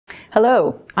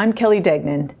Hello, I'm Kelly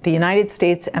Degnan, the United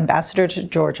States Ambassador to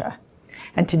Georgia,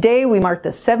 and today we mark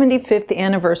the 75th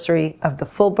anniversary of the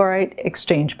Fulbright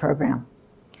Exchange Program.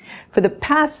 For the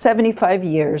past 75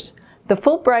 years, the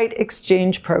Fulbright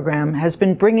Exchange Program has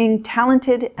been bringing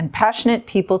talented and passionate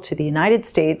people to the United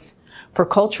States for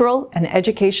cultural and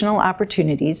educational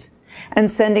opportunities, and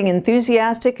sending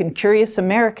enthusiastic and curious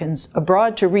Americans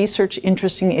abroad to research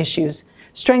interesting issues,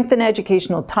 strengthen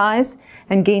educational ties,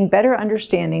 and gain better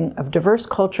understanding of diverse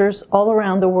cultures all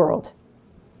around the world.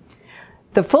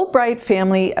 The Fulbright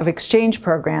family of exchange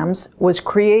programs was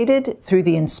created through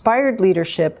the inspired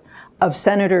leadership of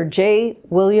Senator J.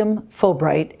 William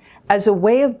Fulbright as a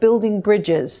way of building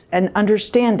bridges and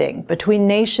understanding between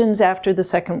nations after the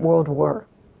Second World War.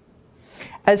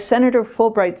 As Senator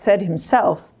Fulbright said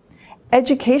himself,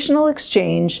 educational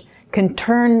exchange can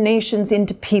turn nations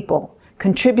into people,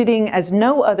 contributing as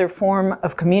no other form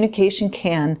of communication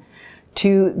can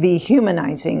to the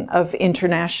humanizing of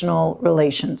international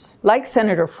relations. Like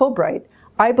Senator Fulbright,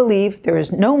 I believe there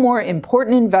is no more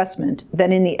important investment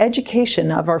than in the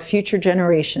education of our future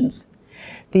generations.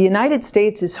 The United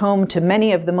States is home to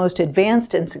many of the most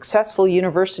advanced and successful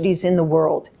universities in the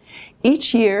world.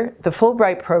 Each year, the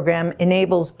Fulbright program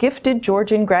enables gifted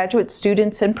Georgian graduate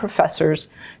students and professors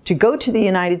to go to the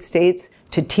United States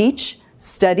to teach,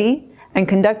 study, and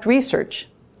conduct research.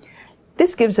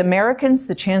 This gives Americans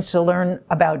the chance to learn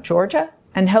about Georgia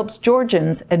and helps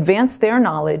Georgians advance their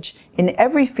knowledge in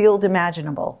every field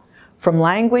imaginable, from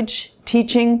language,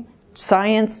 teaching,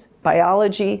 science,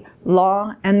 biology,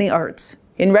 law, and the arts.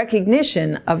 In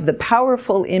recognition of the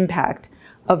powerful impact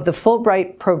of the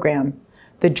Fulbright program,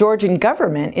 the Georgian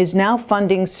government is now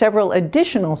funding several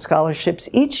additional scholarships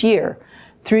each year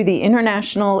through the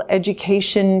International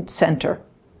Education Center.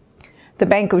 The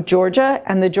Bank of Georgia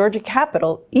and the Georgia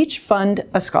Capitol each fund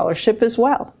a scholarship as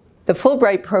well. The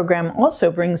Fulbright program also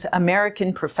brings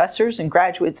American professors and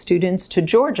graduate students to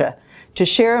Georgia to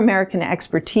share American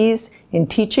expertise in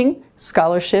teaching,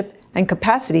 scholarship, and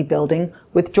capacity building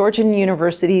with Georgian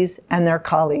universities and their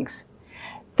colleagues.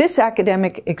 This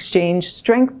academic exchange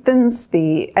strengthens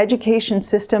the education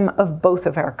system of both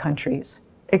of our countries.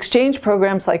 Exchange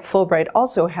programs like Fulbright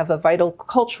also have a vital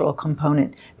cultural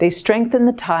component. They strengthen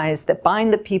the ties that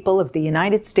bind the people of the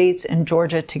United States and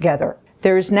Georgia together.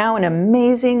 There is now an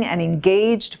amazing and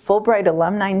engaged Fulbright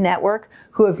alumni network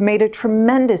who have made a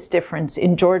tremendous difference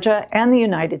in Georgia and the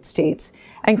United States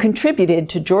and contributed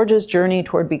to Georgia's journey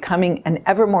toward becoming an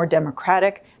ever more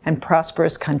democratic and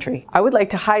prosperous country. I would like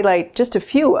to highlight just a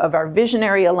few of our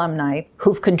visionary alumni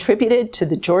who've contributed to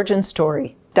the Georgian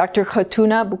story. Dr.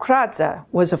 Khatuna Bukradze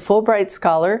was a Fulbright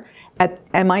scholar at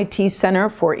MIT Center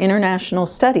for International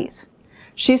Studies.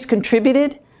 She's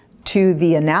contributed to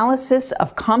the analysis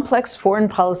of complex foreign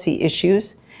policy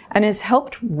issues and has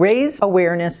helped raise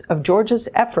awareness of Georgia's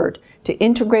effort to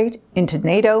integrate into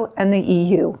NATO and the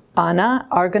EU. Anna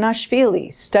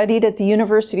Arganashvili studied at the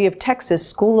University of Texas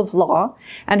School of Law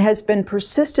and has been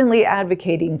persistently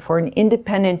advocating for an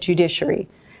independent judiciary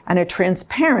and a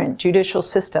transparent judicial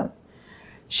system.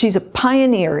 She's a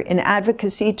pioneer in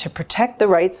advocacy to protect the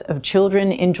rights of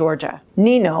children in Georgia.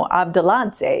 Nino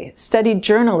Abdeladze studied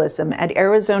journalism at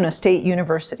Arizona State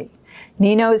University.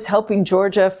 Nino is helping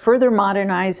Georgia further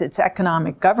modernize its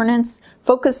economic governance,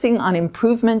 focusing on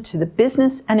improvement to the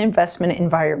business and investment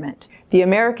environment. The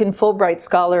American Fulbright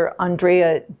scholar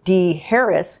Andrea D.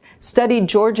 Harris studied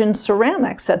Georgian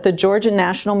ceramics at the Georgia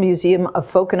National Museum of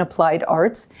Folk and Applied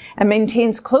Arts and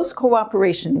maintains close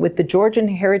cooperation with the Georgian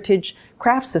Heritage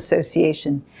Crafts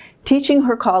Association, teaching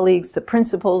her colleagues the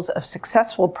principles of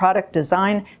successful product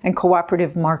design and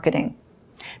cooperative marketing.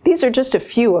 These are just a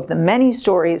few of the many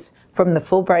stories from the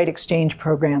Fulbright Exchange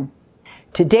Program.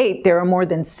 To date, there are more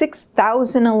than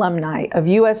 6,000 alumni of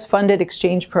U.S.-funded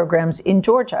exchange programs in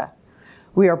Georgia.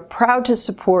 We are proud to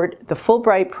support the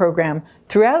Fulbright program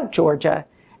throughout Georgia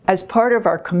as part of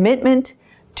our commitment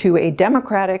to a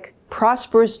democratic,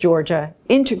 prosperous Georgia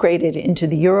integrated into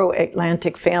the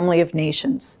Euro-Atlantic family of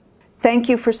nations. Thank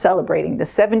you for celebrating the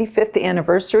 75th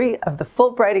anniversary of the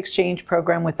Fulbright Exchange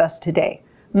Program with us today.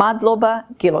 Madloba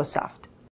Gilosaf.